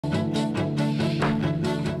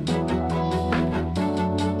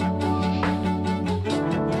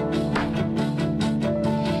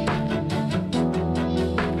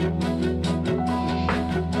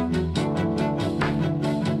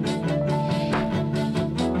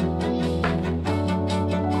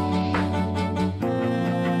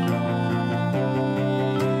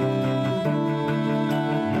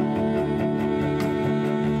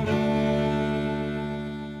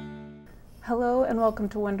welcome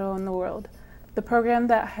to Window on the World, the program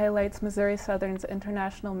that highlights Missouri Southern's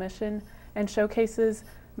international mission and showcases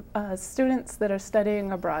students that are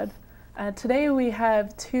studying abroad. Today we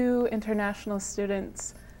have two international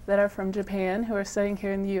students that are from Japan who are studying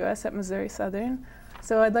here in the U.S. at Missouri Southern.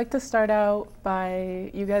 So I'd like to start out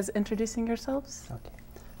by you guys introducing yourselves.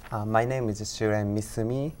 Okay. My name is Shuren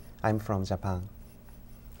Misumi. I'm from Japan.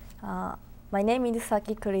 My name is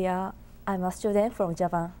Saki Kuria. I'm a student from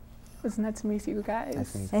Japan. It's nice to meet you guys.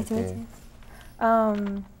 Nice to meet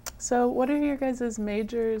you. So what are your guys'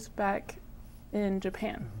 majors back in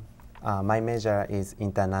Japan? My major is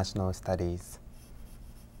international studies.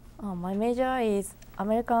 My major is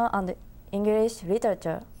American and English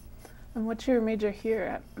literature. And what's your major here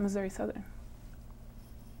at Missouri Southern?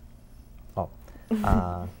 Oh,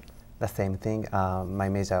 the same thing. My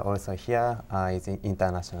major also here is in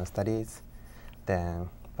international studies. Then,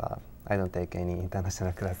 but I don't take any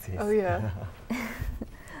international classes. Oh yeah.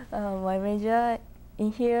 My major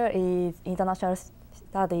in here is international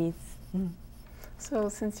studies. So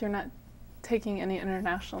since you're not taking any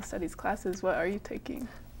international studies classes, what are you taking?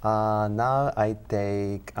 Now I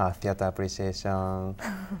take theater appreciation,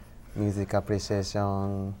 music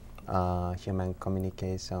appreciation, human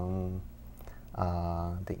communication,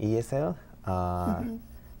 the ESL,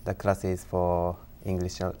 the classes for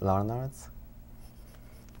English learners.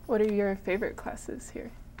 What are your favorite classes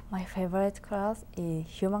here? My favorite class is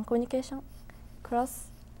human communication class.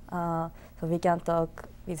 So we can talk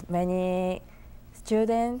with many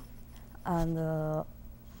students, and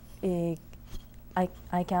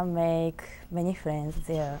I can make many friends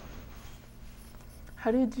there.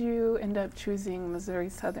 How did you end up choosing Missouri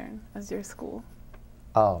Southern as your school?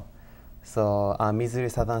 Oh, so Missouri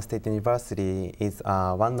Southern State University is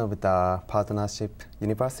one of the partnership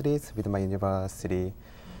universities with my university.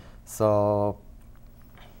 So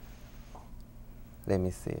let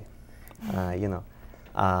me see.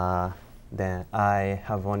 Then I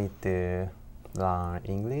have wanted to learn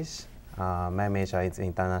English. My major is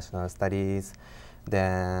international studies.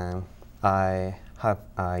 Then I have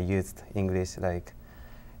used English like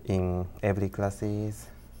in every classes.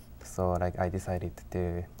 So like I decided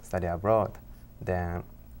to study abroad. Then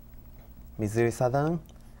Missouri Southern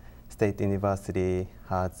State University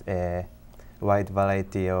has a wide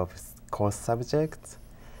variety of course subjects.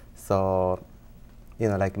 So,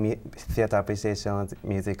 like theater appreciations,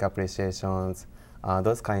 music appreciations,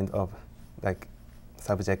 those kind of like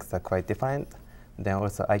subjects are quite different. Then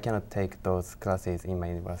also I cannot take those classes in my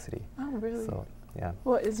university. Oh, really? So, yeah.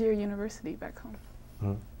 What is your university back home?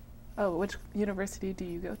 Hmm? Oh, which university do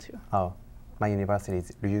you go to? Oh, my university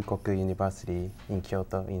is Ryukoku University in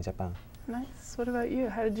Kyoto in Japan. Nice. What about you?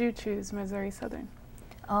 How did you choose Missouri Southern?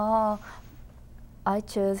 I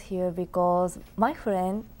chose here because my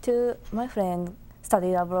friend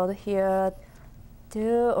studied abroad here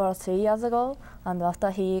 2 or 3 years ago, and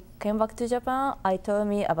after he came back to Japan, I told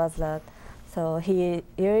me about that. So he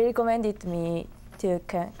really recommended me to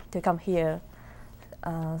come here.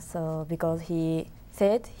 So because he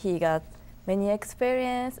said he got many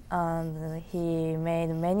experience and he made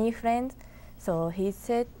many friends, so he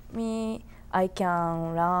said me I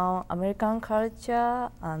can learn American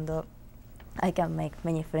culture and I can make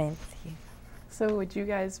many friends here. So would you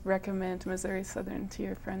guys recommend Missouri Southern to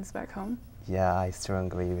your friends back home? Yeah, I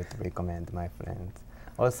strongly would recommend my friends.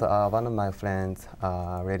 Also, one of my friends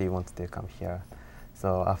really wanted to come here.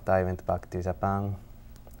 So after I went back to Japan,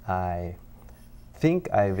 I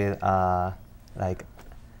think I will, like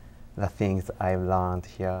the things I learned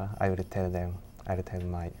here, I will tell them, I will tell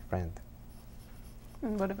my friend.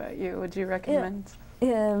 And what about you? Would you recommend?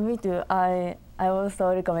 Yeah, me too. I also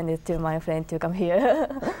recommended to my friend to come here.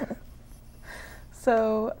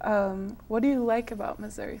 So, what do you like about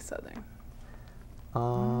Missouri Southern?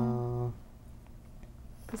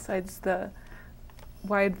 Besides the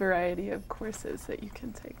wide variety of courses that you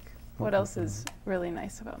can take, what else is really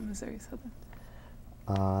nice about Missouri Southern?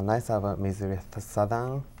 Nice about Missouri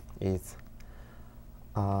Southern is,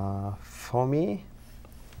 for me,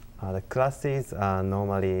 the classes are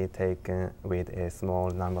normally taken with a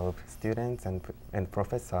small number of students and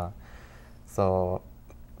professor. So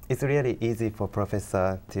it's really easy for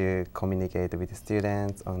professor to communicate with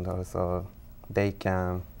students, and also they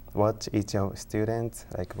can watch each of students,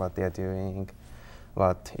 like what they are doing,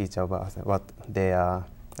 what each of us, what they are,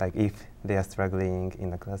 like if they are struggling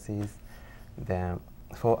in the classes, then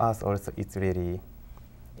for us also it's really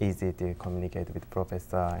easy to communicate with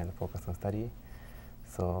professor and focus on study.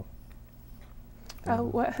 So,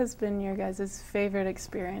 what has been your guys' favorite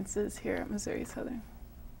experiences here at Missouri Southern?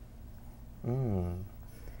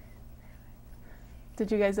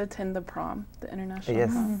 Did you guys attend the prom, the international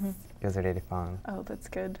Yes, prom? it was really fun. Oh, that's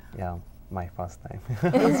good. Yeah, my first time.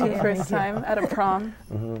 It was your first time at a prom?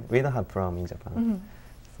 We don't have prom in Japan.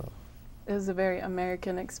 So It was a very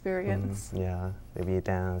American experience. yeah, we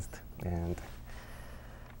danced and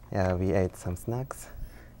yeah, we ate some snacks.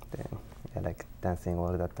 Then yeah, like dancing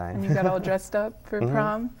all the time. And you got all dressed up for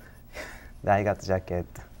prom? I got jacket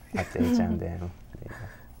at H&M. Yeah.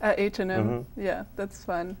 At H&M? Yeah, that's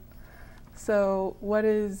fun. So what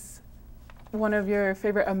is one of your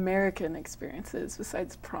favorite American experiences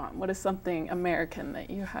besides prom? What is something American that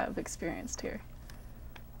you have experienced here?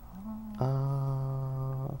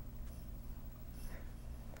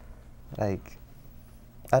 Like,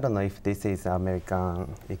 I don't know if this is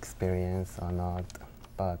American experience or not,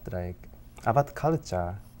 but like about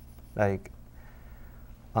culture, like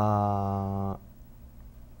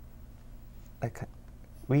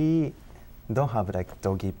we don't have like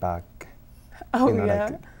doggy bag. Oh, you know,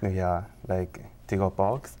 yeah? Like, yeah, like to-go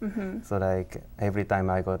box. So like every time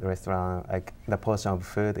I go to restaurant, like the portion of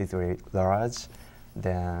food is really large.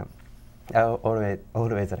 Then I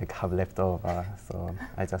always like have leftover. So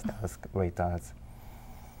I just ask waiters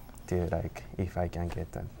to like if I can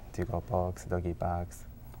get a to-go box, doggy bags.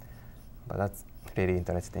 But that's really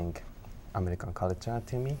interesting American culture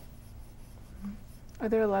to me. Are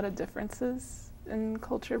there a lot of differences in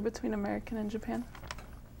culture between American and Japan?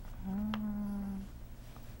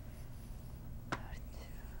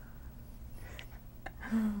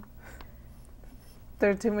 There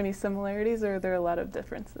are too many similarities, or are there a lot of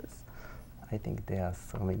differences? I think there are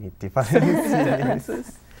so many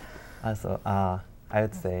differences. Also, I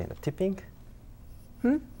would say the tipping.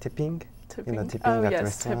 Tipping. Tipping. You know, tipping oh, at yes,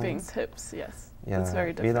 restaurants. tipping, tips, yes. Yeah, That's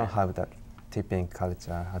very different. we don't have that tipping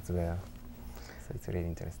culture as well. So it's really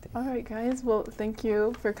interesting. All right, guys. Well, thank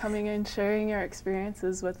you for coming and sharing your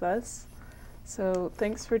experiences with us. So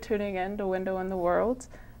thanks for tuning in to Window on the World.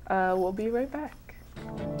 We'll be right back.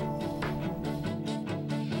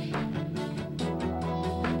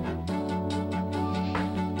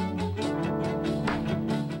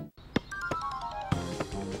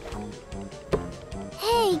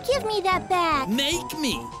 Hey, give me that back! Make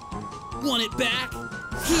me! Want it back?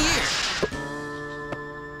 Here!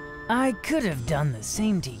 I could have done the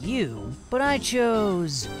same to you, but I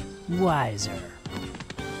chose wiser.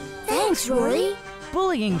 Thanks, Rory.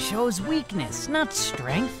 Bullying shows weakness, not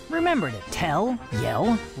strength. Remember to tell,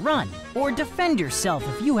 yell, run, or defend yourself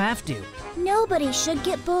if you have to. Nobody should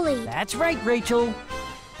get bullied. That's right, Rachel.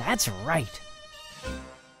 That's right.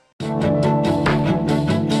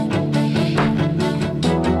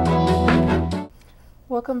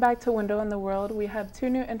 Welcome back to Window on the World. We have two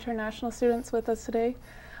new international students with us today.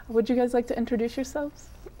 Would you guys like to introduce yourselves?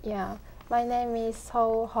 Yeah, my name is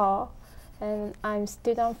Seo Ho, and I'm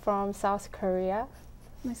student from South Korea.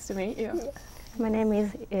 Nice to meet you. Yeah. My name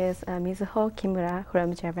is Mizuho Kimura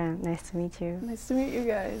from Japan. Nice to meet you. Nice to meet you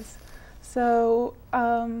guys. So,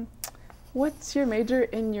 what's your major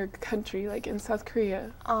in your country, like in South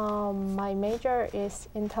Korea? My major is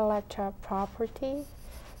intellectual property,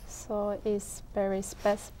 so it's very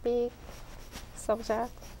specific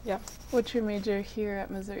subject. Yeah. What's your major here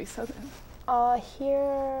at Missouri Southern?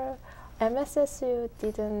 Here, MSSU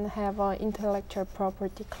didn't have an intellectual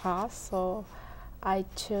property class, so I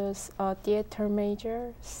chose a theater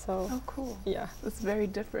major. So. Oh, cool. Yeah. That's very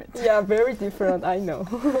different. Yeah, very different. I know.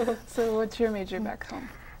 So, what's your major back home?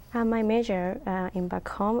 My major in back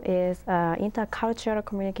home is intercultural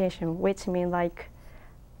communication, which means like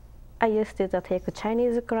I used to take a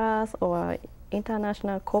Chinese class or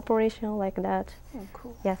international cooperation like that. Oh,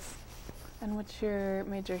 cool. Yes. And what's your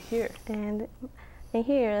major here? And in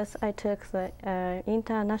here, I took the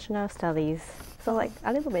international studies. So like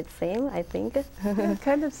a little bit same, I think. Yeah,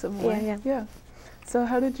 kind of similar. Yeah. So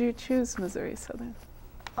how did you choose Missouri Southern?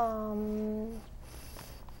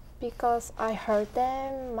 Because I heard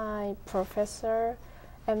them, my professor,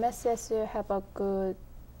 MSSU have a good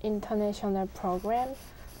international program.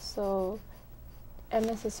 So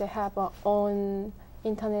MSSU have our own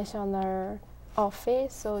international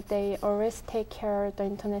office, so they always take care of the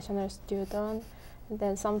international student. And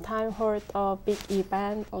then sometimes hold a big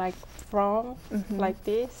event like prom, like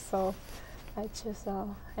this. So I choose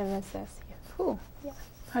MSSU. Cool. Yeah.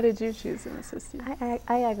 How did you choose MSSU?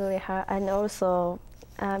 I agree with her, and also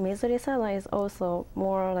Missouri Southern is also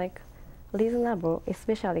more like reasonable,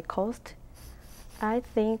 especially cost. I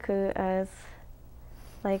think as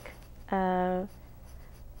like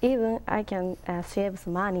even I can save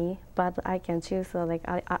some money, but I can choose like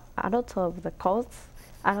a lot of the costs,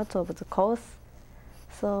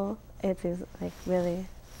 So it is like really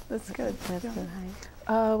That's good. That's Yeah.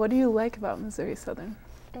 nice. What do you like about Missouri Southern?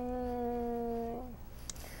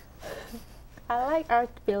 I like art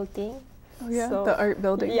building. Oh yeah, So- the art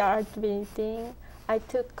building. Yeah, art building. I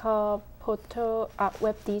took a photo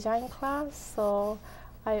web design class, so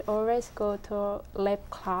I always go to lab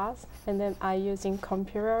class, and then I using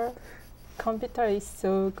computer. Computer is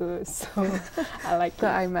so good, so I like The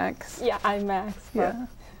it. IMAX. Yeah, IMAX. Yeah.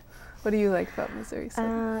 What do you like about Missouri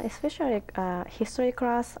Southern? Especially history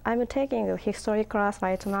class. I'm taking a history class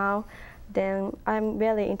right now. Then I'm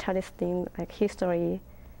very interested in like history.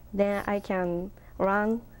 Then I can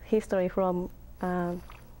learn history from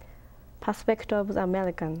perspective of the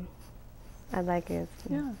American. I like it.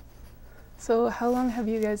 Yeah. So how long have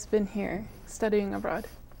you guys been here studying abroad?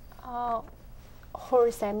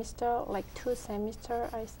 Whole semester, like 2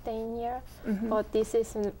 semesters, I stay in here. Mhm. But this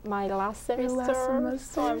is my last Your semester,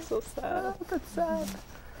 last semester. so I'm so sad. Oh, that's sad.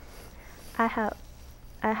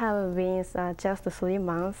 I have been just 3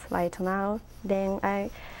 months right now. Then I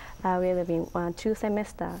will be 2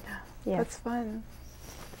 semesters. Yes. That's fun.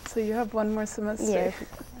 So you have 1 more semester. Yes,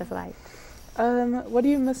 that's right. What do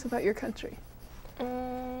you miss about your country?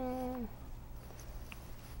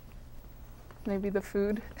 Maybe the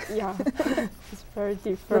food. Yeah, it's very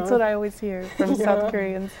different. That's what I always hear from Yeah. South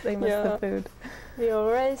Koreans. They miss the Yeah. food. We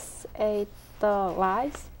always ate the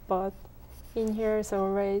rice, but in here is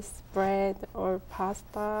always bread or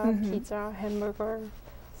pasta, Mhm. pizza, hamburger.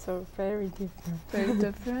 So very different. Very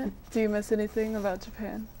different. Do you miss anything about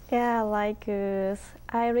Japan? Yeah, like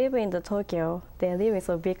I live in the Tokyo. They live in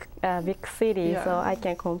so big city, Yeah. so I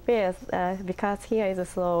can compare because here is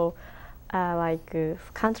so like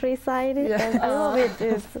countryside, Yeah. and a little bit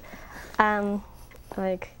is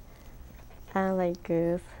like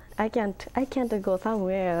I can't go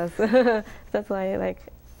somewhere else. That's why like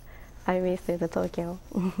I miss the Tokyo.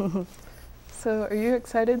 So are you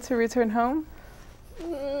excited to return home?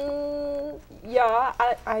 Yeah,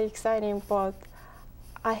 I exciting, but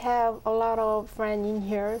I have a lot of friends in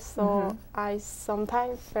here, so Mhm. I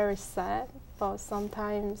sometimes very sad, but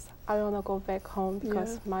sometimes I wanna go back home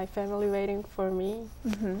because Yeah. my family waiting for me.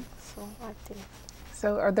 Mm-hmm. So I think.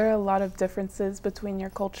 So are there a lot of differences between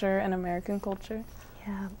your culture and American culture?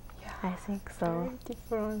 Yeah, I think so. Very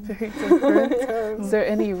different. Very different. Is there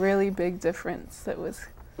any really big difference that was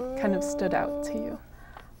kind of stood out to you?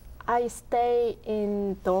 I stay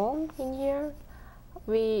in dorm in here.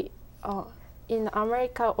 We in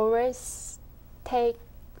America always take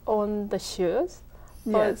on the shoes,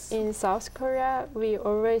 but Yes. in South Korea we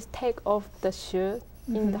always take off the shoes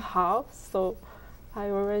in the house. So I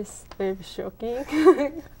always very shocking.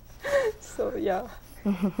 So yeah.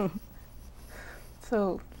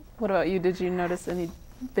 So what about you? Did you notice any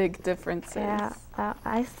big differences? Yeah,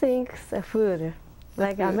 I think the food,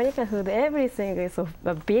 like food. American food, everything is so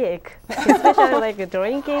big, especially like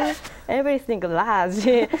drinking, everything large.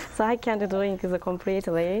 So I can't drink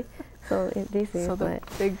completely. So this is So the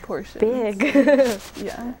like big portions. big.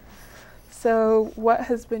 Yeah. So what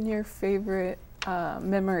has been your favorite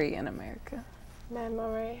memory in America?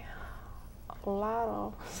 Memory, a lot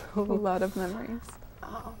of. A lot of memories.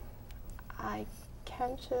 I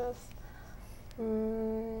can choose.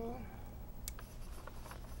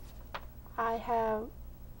 I have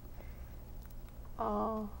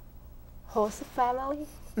a host family.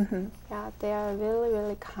 Mm-hmm. Yeah, they are really,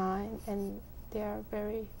 really kind, and they are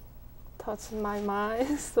very touching my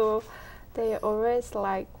mind. So they always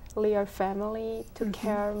like real family to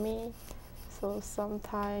care me. So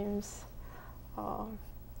sometimes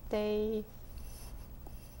they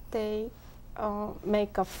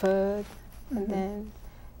make a food, and then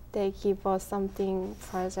they give us something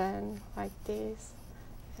present like this.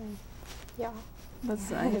 And yeah. That's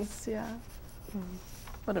nice, yeah.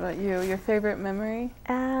 What about you? Your favorite memory?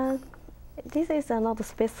 This is not a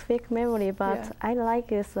specific memory, but Yeah. I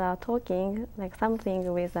like is talking like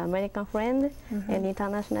something with American friend and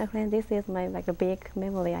international friend. This is my like a big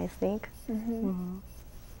memory, I think.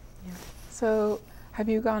 So have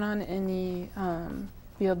you gone on any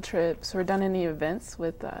field trips or done any events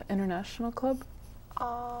with International Club?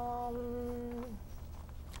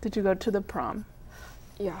 Did you go to the prom?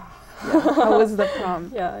 Yeah. How was the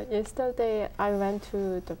prom? Yeah. Yesterday I went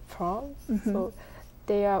to the prom. So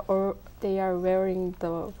they are wearing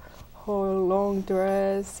the whole long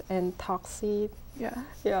dress and tuxedo. Yeah.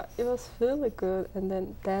 Yeah, it was really good. And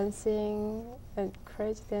then dancing and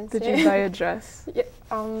crazy dancing. Did you buy a dress? Yeah.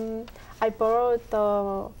 I borrowed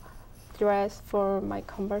the dress for my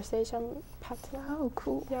conversation partner. Oh,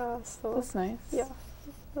 cool. Yeah. So That's nice. yeah,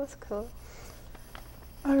 that's cool.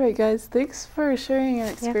 All right, guys. Thanks for sharing your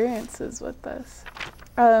experiences with us.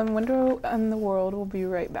 Window on the World will be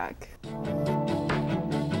right back.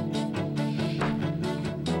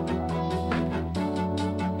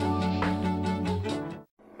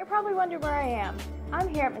 You're probably wondering where I am. I'm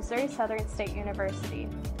here at Missouri Southern State University.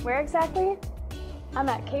 Where exactly? I'm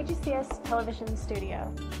at KGCS Television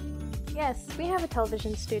Studio. Yes, we have a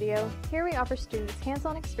television studio. Here we offer students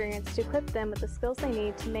hands-on experience to equip them with the skills they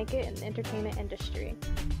need to make it in the entertainment industry.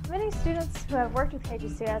 Many students who have worked with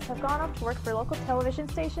KGCS have gone on to work for local television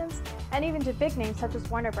stations and even to big names such as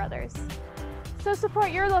Warner Brothers. So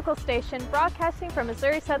support your local station, broadcasting from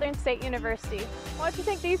Missouri Southern State University. What do you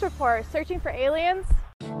think these reporters searching for aliens?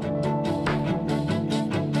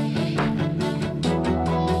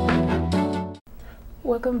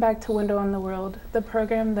 Welcome back to Window on the World, the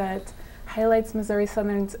program that highlights Missouri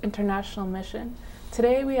Southern's international mission.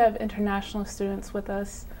 Today we have international students with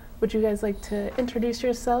us. Would you guys like to introduce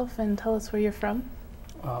yourself and tell us where you're from?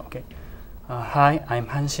 Okay. Hi, I'm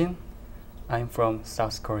Hanshin. I'm from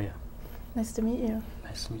South Korea. Nice to meet you.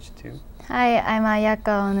 Nice to meet you too. Hi, I'm Ayaka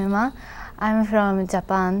Onuma. I'm from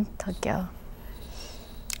Japan, Tokyo.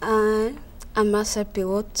 I'm a master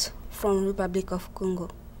pilot from Republic of Congo.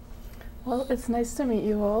 Well, it's nice to meet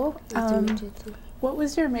you all. Nice to meet you too. What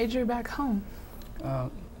was your major back home?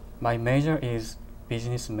 My major is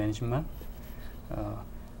business management.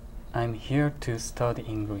 I'm here to study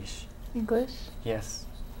English. English? Yes.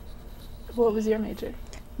 What was your major?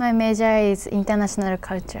 My major is international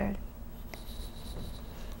culture.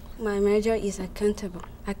 My major is accounting.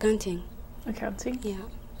 Accounting? Yeah.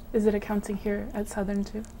 Is it accounting here at Southern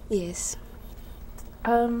too? Yes.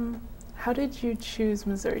 How did you choose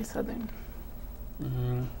Missouri Southern?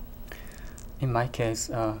 In my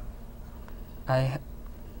case, I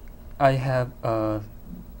have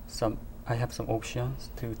some options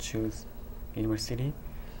to choose university.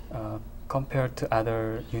 Compared to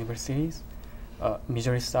other universities,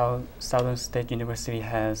 Missouri Southern State University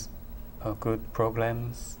has good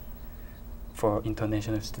programs for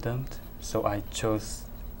international students, so I chose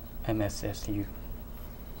MSSU.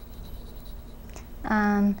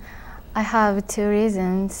 I have two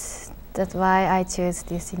reasons that's why I choose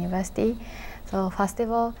this university. So first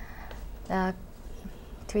of all, the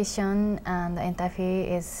tuition and the entry fee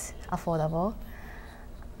is affordable.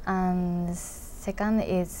 And second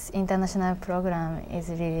is international program is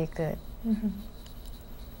really good.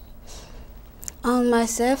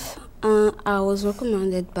 Myself, I was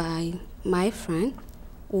recommended by my friend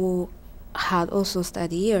who had also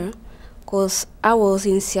studied here because I was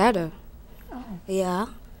in Seattle. Oh. Yeah.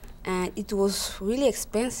 And it was really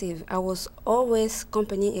expensive. I was always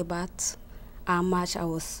complaining about how much I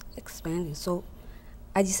was spending. So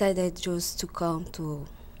I decided just to come to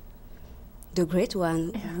the great one,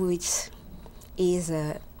 which is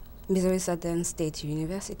Missouri Southern State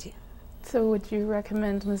University. So would you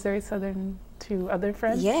recommend Missouri Southern to other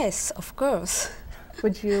friends? Yes, of course.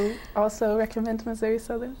 Would you also recommend Missouri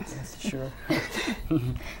Southern? Yes, sure.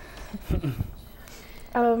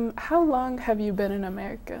 How long have you been in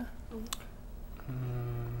America?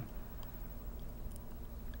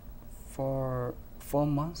 For 4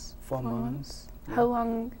 months. 4 4 months. Yeah. How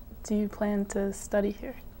long do you plan to study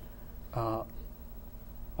here?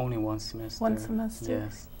 Only 1 semester. 1 semester?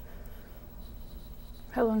 Yes.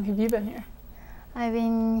 How long have you been here? I've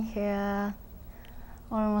been here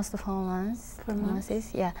almost 4 months. 4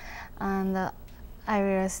 months? Yeah. And I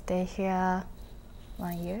will stay here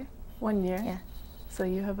 1 year. 1 year? Yeah. So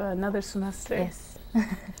you have another semester? Yes.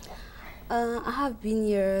 I have been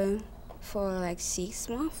here for like 6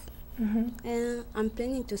 months. And I'm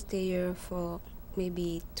planning to stay here for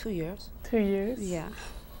maybe 2 years. 2 years? Yeah.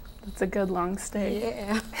 That's a good long stay.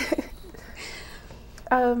 Yeah.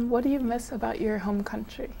 What do you miss about your home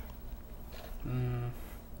country?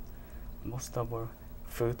 Most of our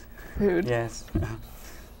food. Food? Yes.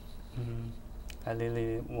 I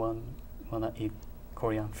really wanna eat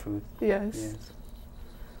Korean food. Yes. Yes.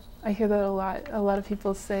 I hear that a lot. A lot of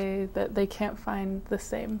people say that they can't find the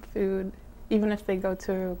same food. Even if they go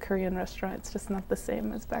to a Korean restaurant, it's just not the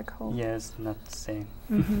same as back home. Yes, not the same.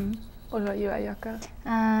 What about you, Ayaka?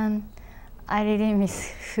 I really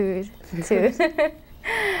miss food too.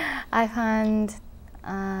 I found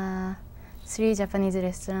 3 Japanese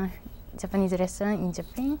restaurants in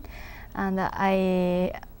Joplin, and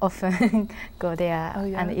I often go there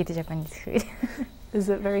and eat Japanese food. Is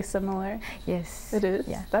it very similar? Yes. It is?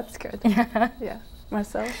 Yeah. That's good. Yeah.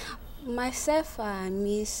 Myself, I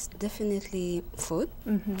miss definitely food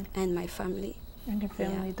and my family. And your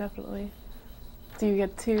family, definitely. Do you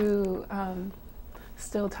get to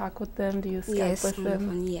still talk with them? Do you Skype with them?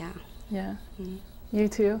 Phone, yeah. Yeah. You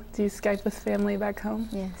too? Do you Skype with family back home?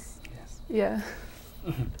 Yes. Yeah.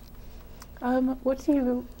 What do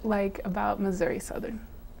you like about Missouri Southern?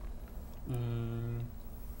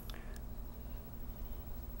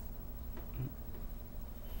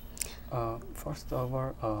 First of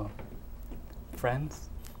all, friends.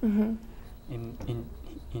 Mm-hmm.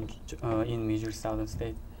 In Missouri Southern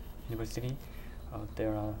State University,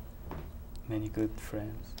 there are many good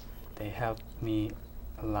friends. They help me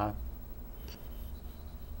a lot.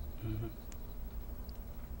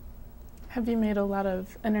 Have you made a lot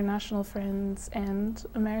of international friends and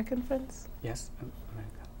American friends? Yes,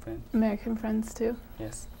 American friends. American friends too?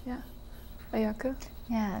 Yes. Yeah. Ayaka?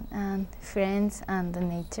 Yeah, and friends and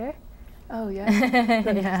nature. Oh yeah.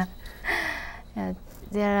 Yeah. Yeah.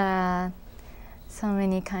 There are so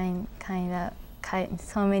many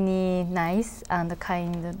so many nice and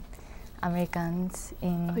kind Americans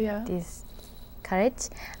in this college,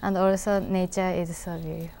 and also nature is so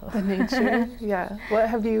beautiful. The nature, yeah. What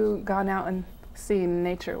have you gone out and seen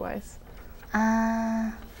nature-wise?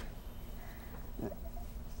 I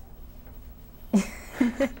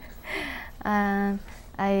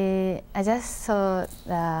just saw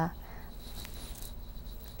the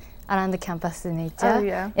around the campus nature. Oh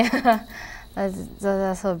yeah. Yeah. Those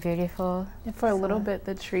are so beautiful. Yeah, for a little bit,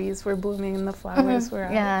 the trees were blooming and the flowers were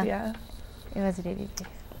out. Yeah. It was really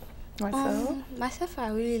beautiful. Myself, I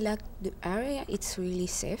really like the area. It's really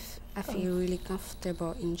safe. I feel really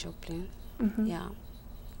comfortable in Joplin. Yeah,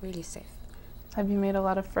 really safe. Have you made a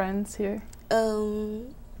lot of friends here?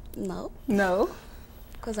 No. No?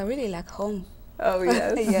 Because I really like home. Oh,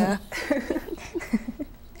 yes. Yeah.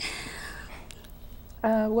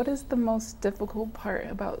 What is the most difficult part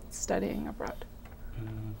about studying abroad?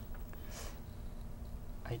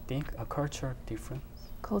 I think a culture difference.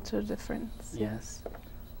 Culture difference, yes.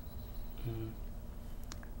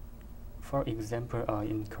 For example,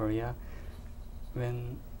 in Korea,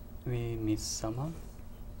 when we meet someone,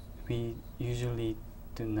 we usually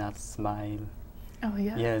do not smile. Oh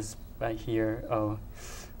yeah. Yes, but here,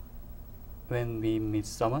 when we meet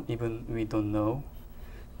someone, even we don't know,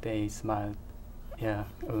 they smile. Yeah,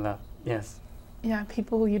 a lot. Yes. Yeah,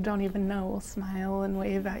 people you don't even know will smile and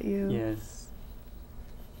wave at you. Yes.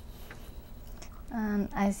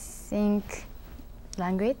 I think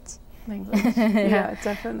language. Language. Yeah,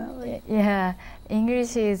 definitely. Yeah,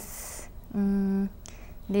 English is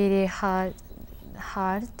really hard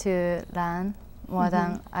to learn more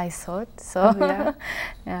than I thought. So yeah.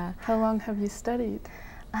 Yeah. How long have you studied?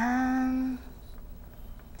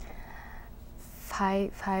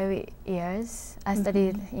 5 years. I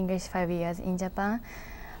studied English 5 years in Japan,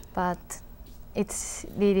 but it's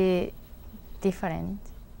really different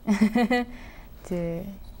to.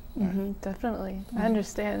 Definitely, I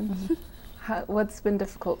understand. What's been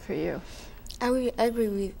difficult for you? I will agree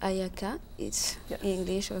with Ayaka. It's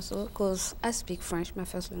English also, because I speak French. My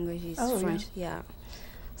first language is French. Yeah,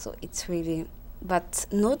 so it's really, but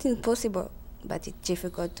not impossible, but it's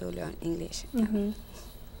difficult to learn English.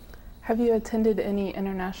 Have you attended any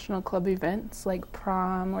international club events like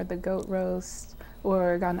prom or the goat roast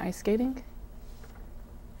or gone ice skating?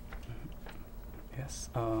 Yes.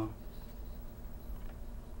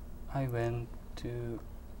 I went to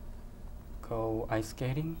go ice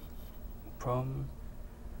skating, prom,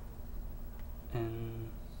 and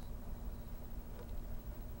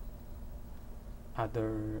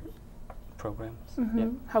other programs. Yeah.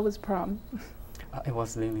 How was prom? It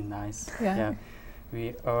was really nice. Yeah.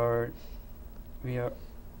 We are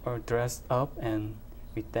dressed up and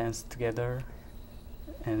we dance together,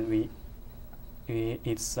 and we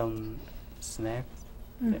eat some snacks,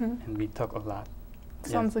 and we talk a lot.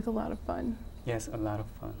 Sounds like a lot of fun. Yes, a lot of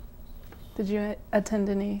fun. Did you attend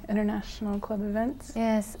any international club events?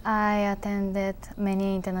 Yes, I attended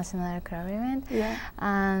many international club events. Yeah.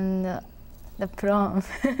 And the prom.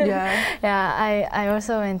 Yeah. Yeah, I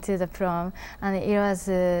also went to the prom, and it was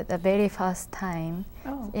the very first time.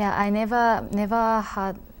 Oh. Yeah, I never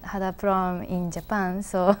had a prom in Japan,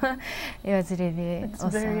 so it was really It's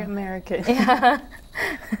awesome. very American. Yeah.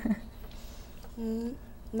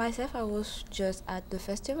 Myself, I was just at the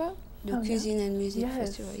festival, the Oh, Cuisine and Music Yes.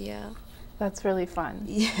 Festival. Yeah. That's really fun.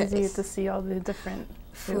 Yes. Because you get to see all the different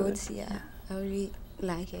Foods. Yeah. I really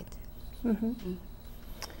like it.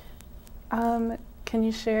 Can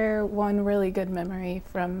you share one really good memory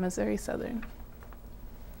from Missouri Southern?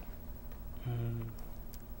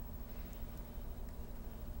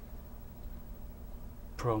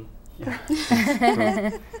 Prom. Yeah.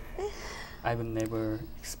 Prom. I've never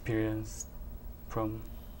experienced prom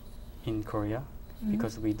in Korea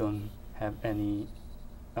because we don't have any.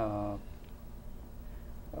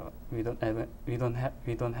 We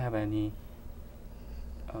don't have any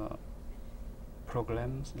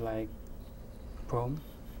programs like prom.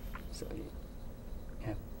 So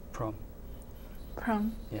yeah, prom.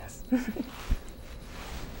 Prom. Yes.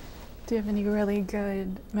 Do you have any really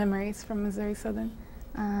good memories from Missouri Southern?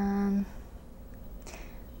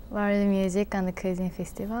 World Music and Cuisine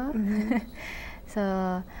Festival.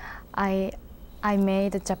 So I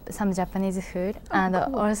made some Japanese food, and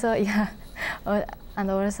cool. also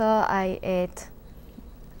and also I ate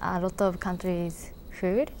a lot of countries'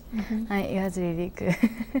 food, and it was really good.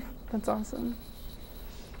 That's awesome.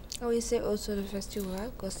 I will say also the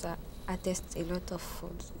festival because I taste a lot of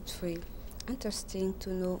food. It's really interesting to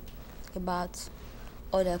know about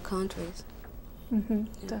other countries.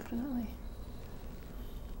 Definitely.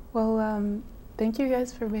 Well, thank you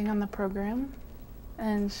guys for being on the program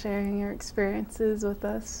and sharing your experiences with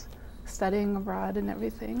us, studying abroad and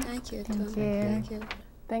everything. Thank you. Thank you. Thank you.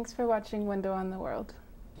 Thanks for watching Window on the World.